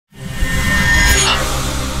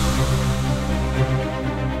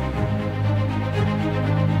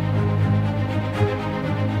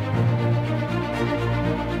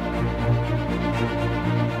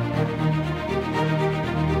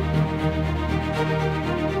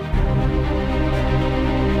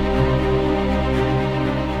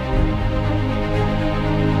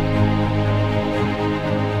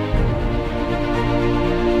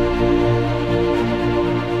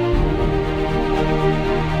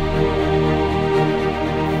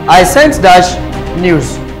I sent dash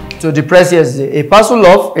news to the press yesterday. A parcel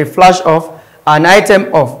of, a flash of, an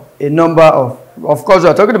item of, a number of. Of course, we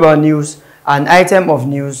are talking about news. An item of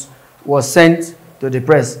news was sent to the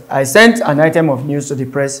press. I sent an item of news to the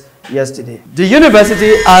press yesterday. The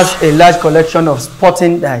university has a large collection of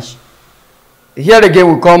sporting dash. Here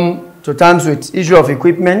again, we come to terms with issue of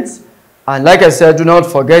equipment. And like I said, do not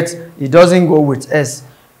forget, it doesn't go with S.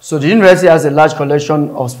 So the university has a large collection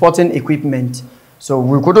of sporting equipment. So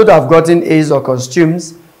we couldn't have gotten A's or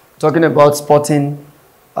costumes, talking about sporting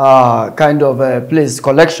kind of place,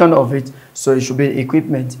 collection of it. So it should be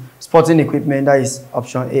equipment, sporting equipment. That is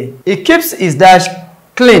option A. It keeps its dash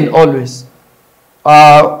clean always.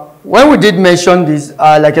 When we did mention this,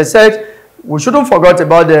 like I said, we shouldn't forget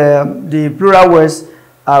about the plural words,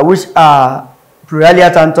 which are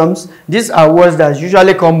pluralia tantrums. These are words that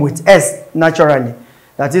usually come with S naturally.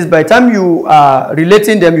 That is, by the time you are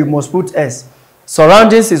relating them, you must put S.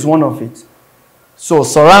 Surroundings is one of it. So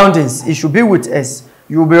surroundings, it should be with S.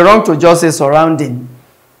 You will be wrong to just say surrounding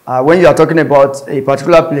when you are talking about a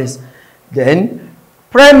particular place. Then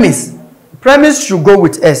premise. Premise should go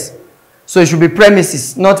with S. So it should be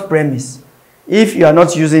premises, not premise, if you are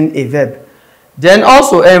not using a verb. Then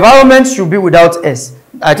also, environment should be without S.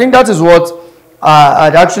 I think that is what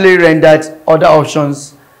had actually rendered other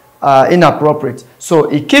options inappropriate.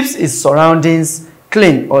 So it keeps its surroundings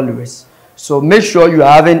clean always. So make sure you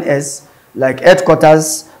are having S, like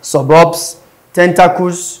headquarters, suburbs,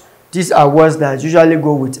 tentacles. These are words that usually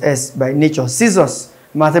go with S by nature. Scissors,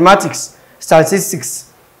 mathematics,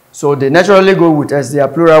 statistics. So they naturally go with S. They are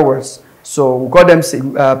plural words. So we call them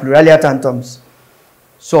pluralia tantrums.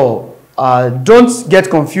 So don't get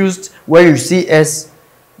confused when you see S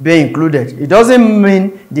being included. It doesn't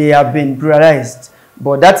mean they have been pluralized,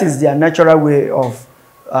 but that is their natural way of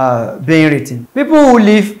being written. People who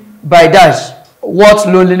live by dash, what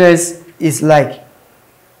loneliness is like.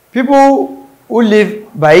 People who live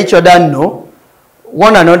by each other know,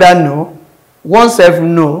 one another know, oneself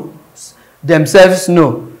knows, themselves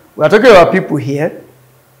know. We are talking about people here.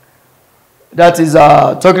 That is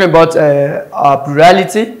talking about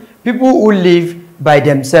plurality. People who live by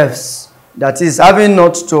themselves. That is having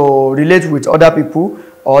not to relate with other people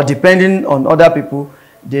or depending on other people.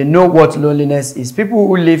 They know what loneliness is. People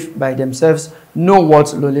who live by themselves know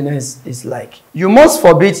what loneliness is like. You must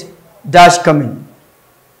forbid dash coming.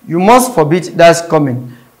 You must forbid dash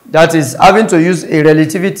coming. That is having to use a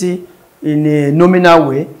relativity in a nominal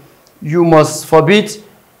way. You must forbid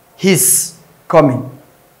his coming.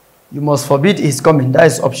 You must forbid his coming. That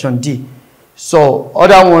is option D. So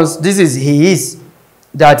other ones, this is he is,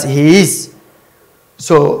 that he is.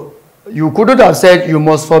 So you couldn't have said you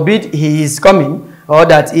must forbid he is coming or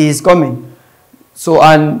that he is coming. So,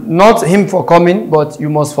 and not him for coming, but you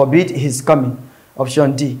must forbid his coming.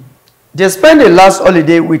 Option D. They spend the last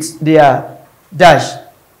holiday with their dash.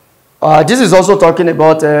 This is also talking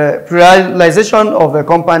about pluralization of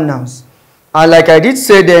compound nouns. And like I did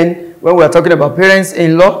say then, when we are talking about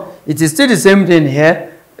parents-in-law, it is still the same thing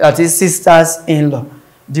here. That is sisters-in-law.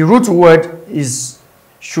 The root word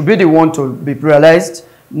should be the one to be pluralized,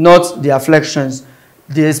 not the afflections.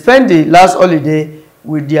 They spend the last holiday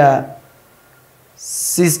with their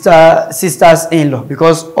sisters-in-law,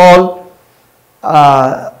 because all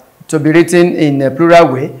to be written in a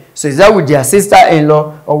plural way. So is that with their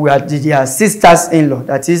sister-in-law or with their sisters-in-law?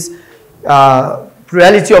 That is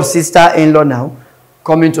plurality of sister-in-law now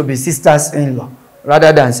coming to be sisters-in-law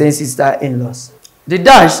rather than saying sister-in-laws. The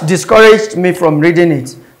dash discouraged me from reading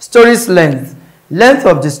it. Story's length. Length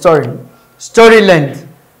of the story. Story length.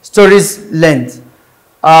 Story's length.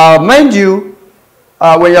 Mind you,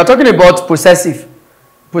 when you're talking about possessive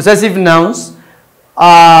nouns,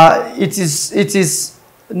 it is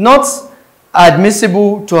not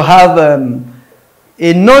admissible to have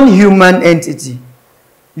a non-human entity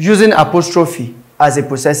using apostrophe as a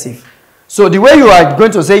possessive. So the way you are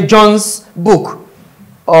going to say John's book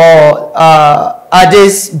or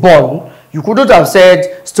Ade's ball, you couldn't have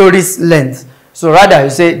said story's length. So rather you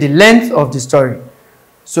say the length of the story.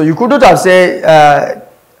 So you couldn't have said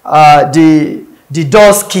the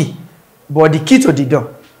door's key, but the key to the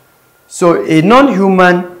door. So a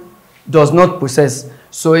non-human does not possess.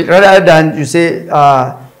 So rather than you say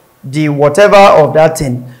the whatever of that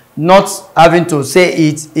thing, not having to say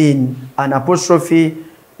it in an apostrophe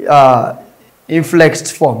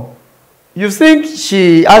inflexed form. You think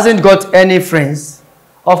she hasn't got any friends?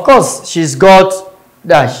 Of course, she's got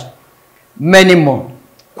dash. Many more.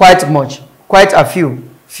 Quite much. Quite a few.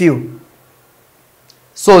 Few.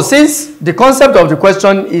 So since the concept of the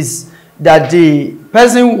question is that the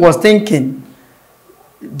person was thinking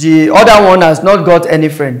the other one has not got any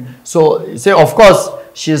friend. So you say, of course,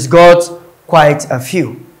 she's got quite a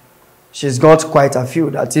few. She's got quite a few.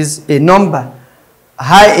 That is a number,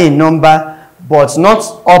 high in number, but not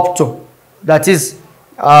up to. That is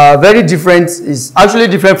very different, is actually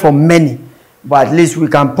different from many, but at least we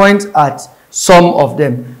can point at some of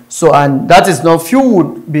them. So, and that is not, few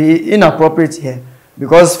would be inappropriate here,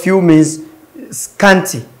 because few means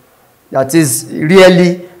scanty. That is,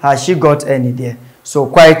 really, has she got any there? So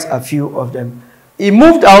quite a few of them. He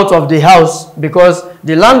moved out of the house because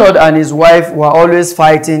the landlord and his wife were always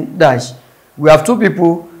fighting dash. We have two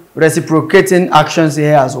people reciprocating actions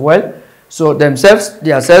here as well. So themselves,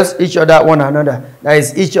 each other, one another. That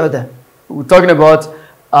is each other. We're talking about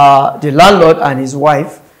the landlord and his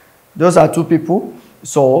wife. Those are two people.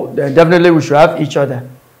 So then definitely we should have each other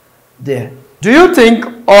there. Do you think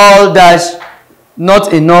all dash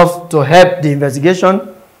not enough to help the investigation?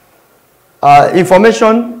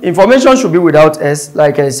 Information should be without S,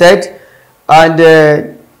 like I said.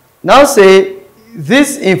 And now say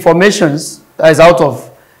this information is out of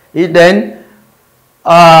it, then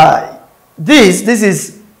this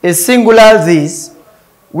is a singular this,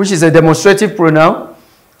 which is a demonstrative pronoun.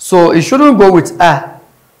 So it shouldn't go with a.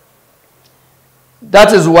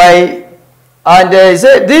 That is why, and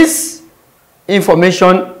say this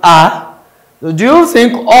information are. So do you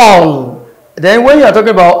think all? Then when you are talking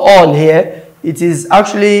about all here, it is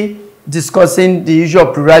actually discussing the issue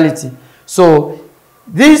of plurality. So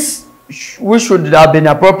this, which should have been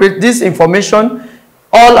appropriate, this information,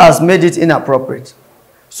 all has made it inappropriate.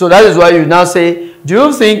 So that is why you now say, do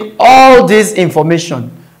you think all this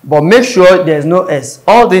information, but make sure there is no S,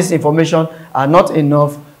 all this information are not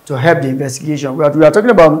enough to help the investigation. We are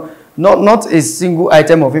talking about not a single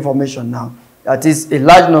item of information now. That is a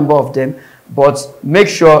large number of them. But make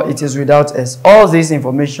sure it is without S. All this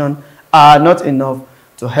information are not enough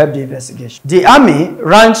to help the investigation. The army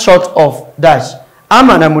ran short of dash. Arm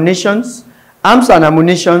and ammunitions, arms and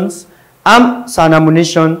ammunitions, arms and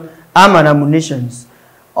ammunition, arm and ammunitions.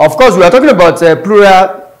 Of course, we are talking about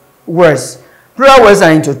plural words. Plural words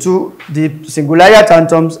are into two, the singularia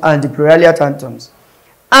tantrums and the pluralia tantrums.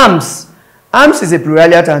 Arms. Arms is a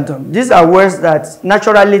pluralia tantrum. These are words that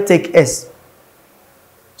naturally take S.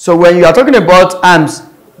 So when you are talking about arms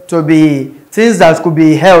to be things that could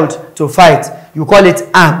be held to fight, you call it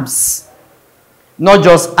arms, not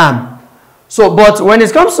just arm. So, but when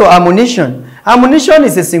it comes to ammunition, ammunition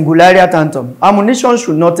is a singularia tantum. Ammunition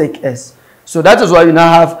should not take S. So that is why you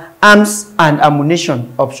now have arms and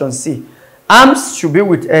ammunition, option C. Arms should be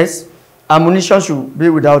with S, ammunition should be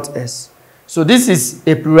without S. So this is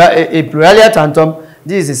a pluralia tantum,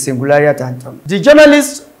 this is a singularia tantum. The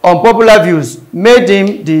journalist unpopular views made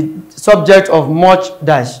him the subject of much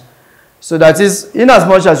dash. So that is, in as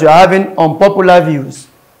much as you are having unpopular views,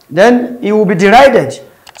 then he will be derided.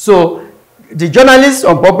 So the journalist's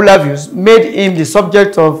unpopular views made him the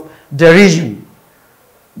subject of derision.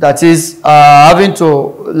 That is, having to,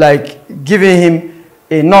 like, giving him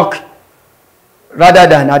a knock rather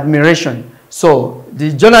than admiration. So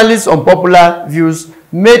the journalist's unpopular views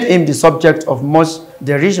made him the subject of much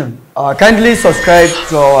derision. Kindly subscribe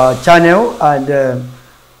to our channel, and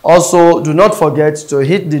also do not forget to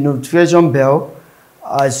hit the notification bell,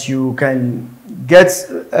 as you can get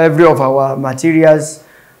every of our materials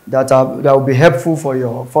that will be helpful for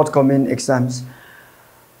your forthcoming exams.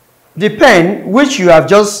 The pen which you have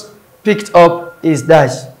just picked up is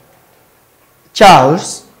dash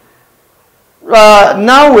Charles.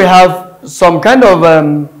 Now we have some kind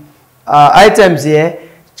of items here.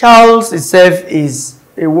 Charles itself is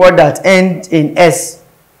a word that ends in S.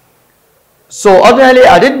 So ordinarily,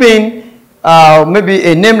 had it been maybe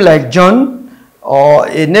a name like John or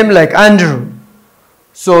a name like Andrew,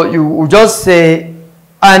 so you would just say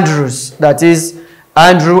Andrews, that is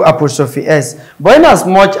Andrew apostrophe S. But in as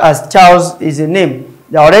much as Charles is a name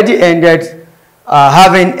that already ended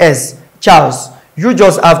having S, Charles, you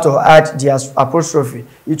just have to add the apostrophe.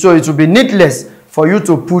 So it will be needless for you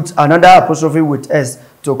to put another apostrophe with S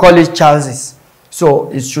to call it Charles's.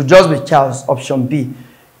 So it should just be Charles, option B.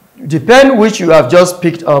 The pen which you have just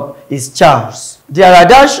picked up is Charles. There are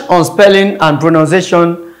dash on spelling and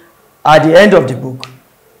pronunciation at the end of the book.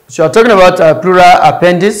 So you're talking about plural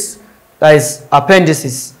appendix, that is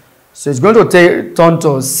appendices. So it's going to turn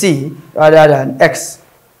to C rather than X.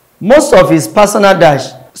 Most of his personal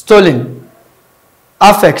dash stolen.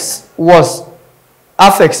 Affects was,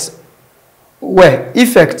 affects were,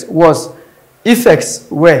 effect was, effects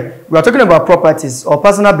were. We are talking about properties or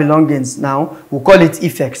personal belongings now. We call it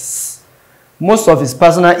effects. Most of his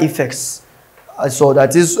personal effects. So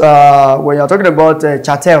that is when you are talking about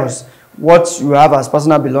chattels, what you have as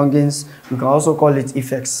personal belongings, you can also call it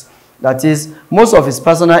effects. That is, most of his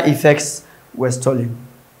personal effects were stolen.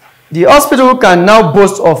 The hospital can now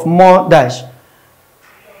boast of more dash.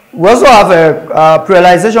 We also have a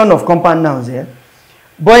pluralization of compound nouns here.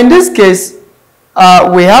 But in this case,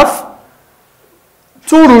 we have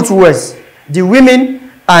two root words, the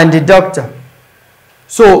women and the doctor.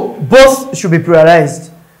 So both should be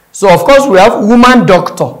pluralized. So of course we have woman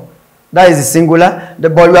doctor. That is the singular.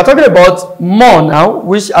 But we are talking about more now,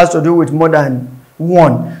 which has to do with more than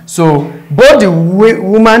one. So both the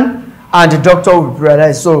woman and the doctor will be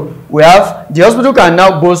pluralized. So we have the hospital can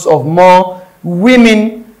now boast of more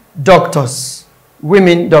women doctors.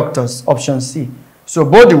 Women doctors, option C. So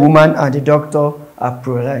both the woman and the doctor are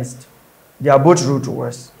pluralized. They are both root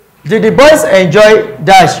words. Did the boys enjoy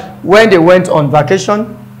dash when they went on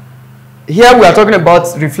vacation? Here we are talking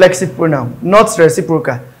about reflexive pronoun, not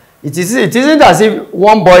reciprocal. It isn't as if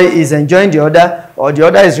one boy is enjoying the other or the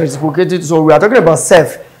other is reciprocated. So we are talking about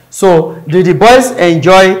self. So did the boys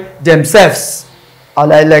enjoy themselves?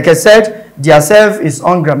 Like I said, their self is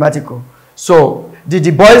ungrammatical. So did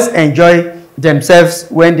the boys enjoy themselves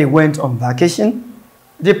when they went on vacation?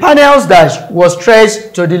 The panel's dash was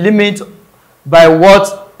stretched to the limit by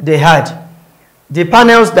what they had. The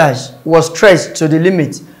panel's dash was stretched to the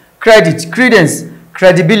limit. Credit, credence,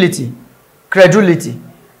 credibility, credulity.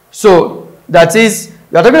 So that is,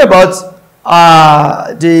 we are talking about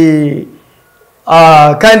the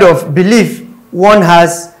kind of belief one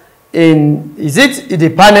has in, is it the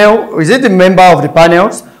panel, is it the member of the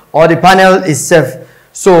panels, or the panel itself?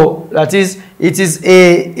 So that is, it is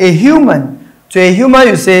a human. To a human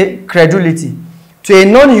you say credulity. To a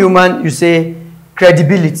non-human you say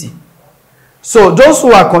credibility. So those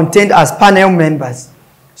who are contained as panel members.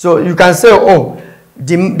 So you can say, oh,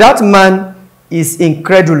 that man is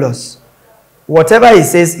incredulous. Whatever he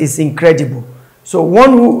says is incredible. So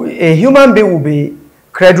a human being will be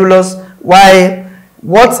credulous, while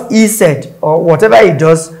what he said or whatever he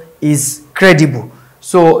does is credible.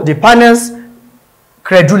 So the panel's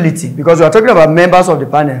credulity, because we are talking about members of the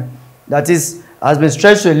panel, that is, has been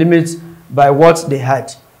stretched to a limit by what they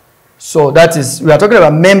had. So that is, we are talking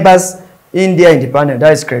about members in there in the panel,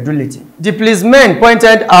 that is credulity. The policeman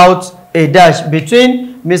pointed out a dash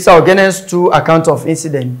between Mr. Ogene's two accounts of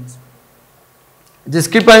incidents.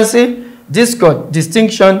 Discrepancy, discord,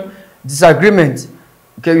 distinction, disagreement.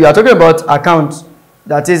 Okay, we are talking about accounts,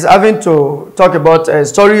 that is having to talk about a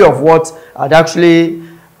story of what had actually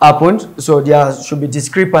happened. So there should be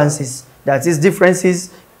discrepancies, that is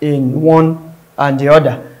differences in one and the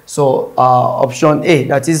other. So option A,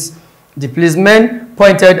 that is, the policeman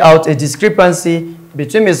pointed out a discrepancy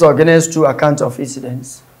between Mr. Ogene's two accounts of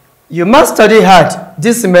incidents. You must study hard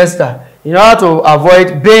this semester in order to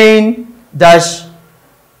avoid being dash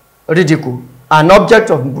ridicule, an object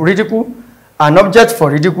of ridicule, an object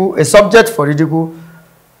for ridicule, a subject for ridicule,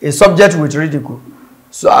 a subject with ridicule.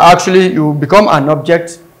 So actually you become an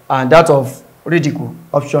object and that of ridicule.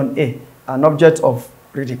 Option A, an object of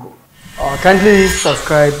ridicule. Kindly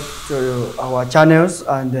subscribe to our channels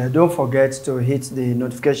and don't forget to hit the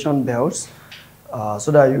notification bells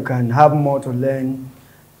so that you can have more to learn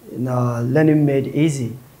in Learning Made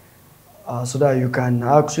Easy, so that you can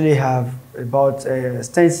actually have about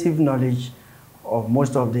extensive knowledge of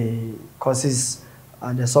most of the courses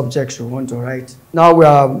and the subjects you want to write. Now we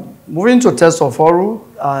are moving to test of oral,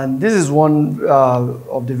 and this is one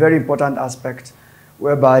of the very important aspects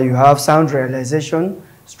whereby you have sound realization,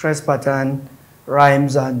 stress pattern,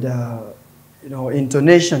 rhymes, and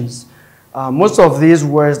intonations. Most of these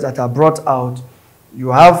words that are brought out, you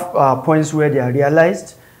have points where they are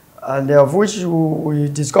realized, and of which we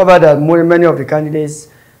discovered that many of the candidates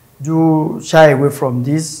do shy away from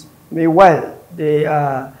this. Meanwhile, they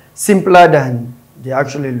are simpler than they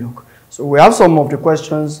actually look. So we have some of the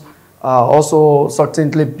questions also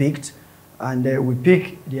succinctly picked, and we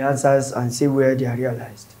pick the answers and see where they are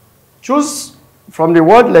realized. Choose from the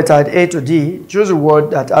word lettered A to D, choose a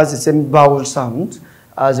word that has the same vowel sound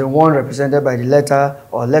as the one represented by the letter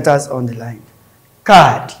or letters on the line.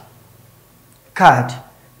 Card. Card.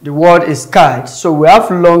 The word is card. So we have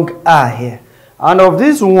long R here. And of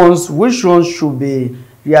these ones, which ones should be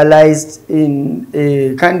realized in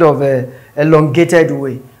a kind of a elongated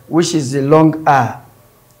way, which is the long R?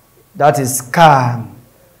 That is calm.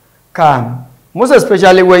 Calm. Most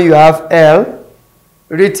especially when you have L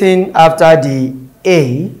written after the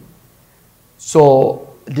A,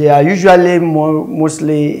 so they are usually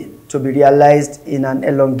mostly to be realized in an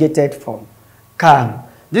elongated form. Calm.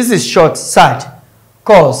 This is short, sad.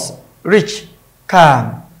 Cause, rich,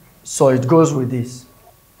 calm. So it goes with this.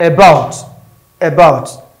 About. About.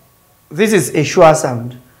 This is a schwa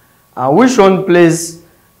sound. And which one plays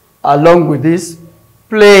along with this?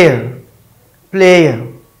 Player. Player.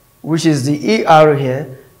 Which is the ER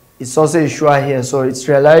here. It's also a schwa here. So it's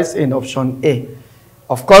realized in option A.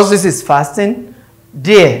 Of course, this is fasting,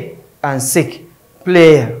 dear, and sick.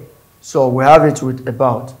 Player. So we have it with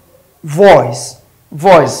about. Voice.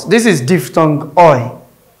 Voice. This is diphthong oi.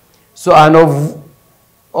 So, and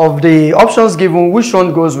of the options given, which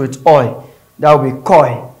one goes with oi? That will be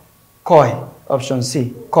koi. Koi. Option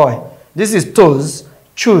C. Koi. This is toes.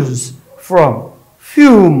 Choose. From.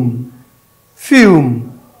 Fume.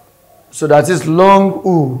 Fume. So that is long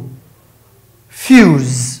u.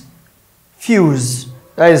 Fuse. Fuse.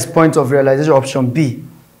 That is point of realization. Option B.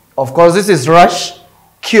 Of course, this is rush,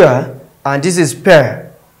 cure, and this is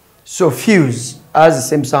pair. So fuse has the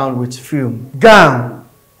same sound with fume. Gown.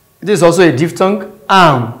 This is also a diphthong.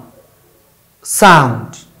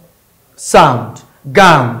 Sound. Sound.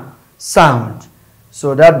 Gown. Sound.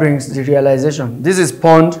 So that brings the realization. This is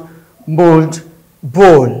pond, mold,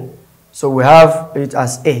 bowl. So we have it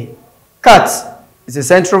as A. Cat is a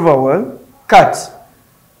central vowel. Cat.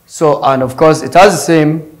 So, and of course, it has the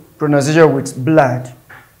same pronunciation with blood.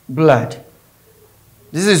 Blood.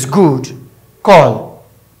 This is good. Call.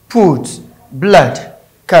 Put. Blood.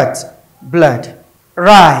 Cat. Blood.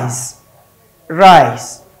 Rise.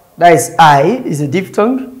 Rise. That is I, is a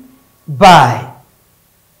diphthong. Buy.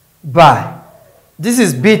 Buy. This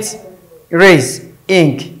is bit. Raise.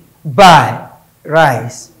 Ink. Buy.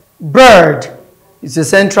 Rise. Bird. It's a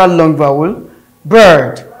central long vowel.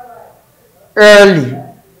 Bird. Early.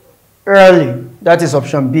 Early. That is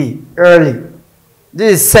option B. Early.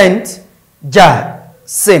 This is scent. Ja.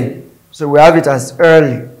 Same. So we have it as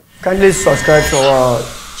early. Kindly subscribe to our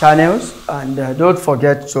channels and don't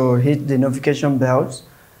forget to hit the notification bells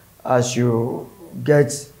as you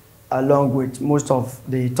get along with most of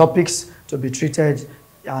the topics to be treated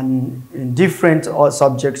and in different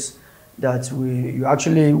subjects that you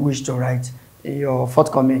actually wish to write in your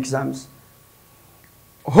forthcoming exams.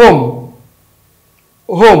 Home.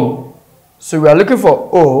 Home. So we are looking for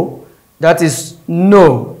O. That is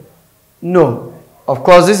no. No. Of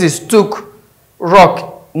course, this is took,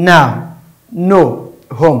 rock, now. No.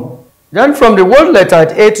 Home. Then from the word letter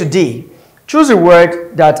A to D, choose a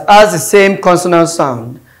word that has the same consonant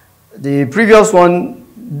sound. The previous one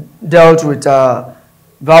dealt with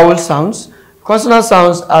vowel sounds. Consonant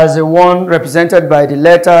sounds as the one represented by the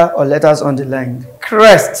letter or letters on the line.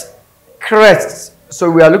 Crest. Crest. So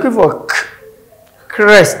we are looking for K.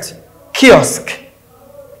 Crest. Kiosk.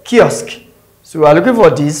 Kiosk. So we are looking for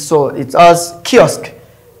this. So it has kiosk.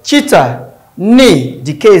 Cheetah. Knee.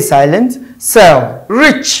 The K is silent. Cell.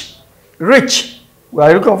 Rich. Rich. We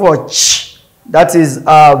are looking for ch. That is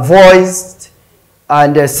voiced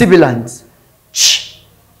and sibilant. Ch.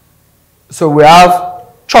 So we have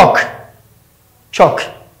chalk. Chalk.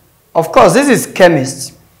 Of course, this is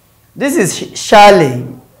chemist. This is chalet.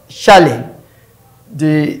 Chalet.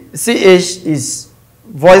 The CH is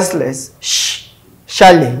voiceless. Sh.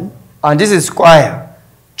 Chalet. And this is squire.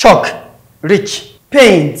 Chalk. Rich.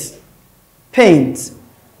 Paint. Paint.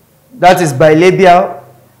 That is bilabial.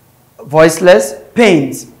 Voiceless.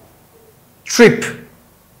 Paint. Trip.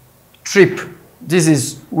 Trip. This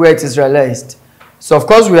is where it is realized. So of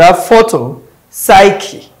course we have photo.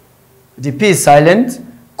 Psyche. The P is silent.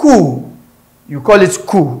 Cool. You call it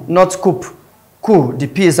cool, not coop. Cool. The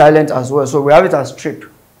P is silent as well. So we have it as trip.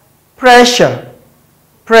 Pressure.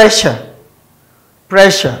 Pressure.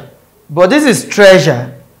 Pressure. But this is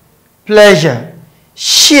treasure. Pleasure.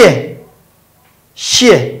 Share.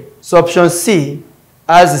 Share. So option C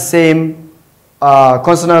has the same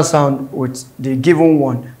consonant sound with the given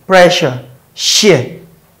one. Pressure. Share.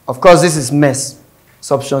 Of course, this is mess.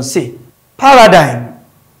 So option C. Paradigm.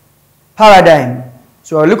 Paradigm.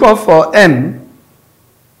 So we're looking for M.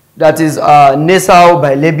 That is nasal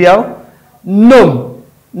bilabial. Gnome.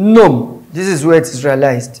 Gnome. This is where it is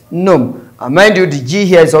realized. Gnome. And mind you, the G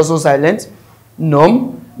here is also silent.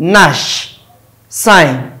 Gnome. Nash.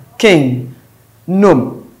 Sign. King.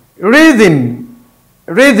 Gnome. Rhythm.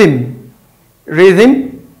 Rhythm.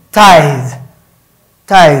 Rhythm. Tithe.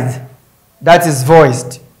 Tithe. That is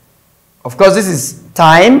voiced. Of course, this is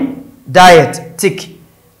time. Diet. Tick.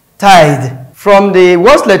 Tithe. From the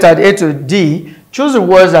words lettered A to D, choose the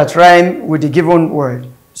words that rhyme with the given word.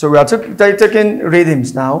 So we are taking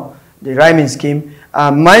rhythms now, the rhyming scheme.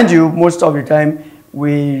 Mind you, most of the time,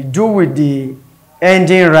 we do with the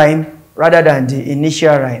ending rhyme rather than the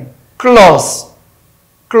initial rhyme. Clause.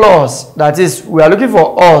 Clause. That is, we are looking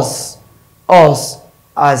for us. Us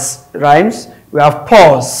as rhymes. We have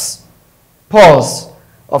pause. Pause.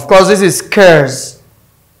 Of course, this is curse.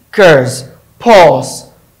 curse,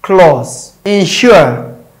 pause, clause.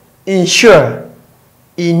 Insure, insure,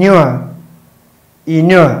 inure,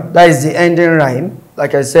 inure. That is the ending rhyme.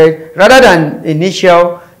 Like I said, rather than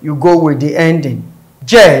initial, you go with the ending.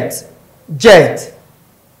 Jet, jet,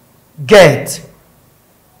 get,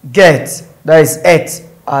 get. That is et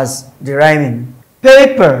as the rhyming.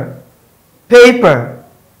 Paper, paper,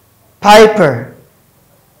 piper,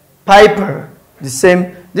 piper. The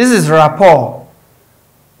same. This is rapport,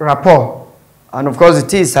 rapport. And of course the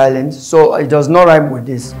T is silent, so it does not rhyme with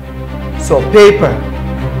this. So paper,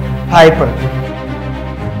 piper.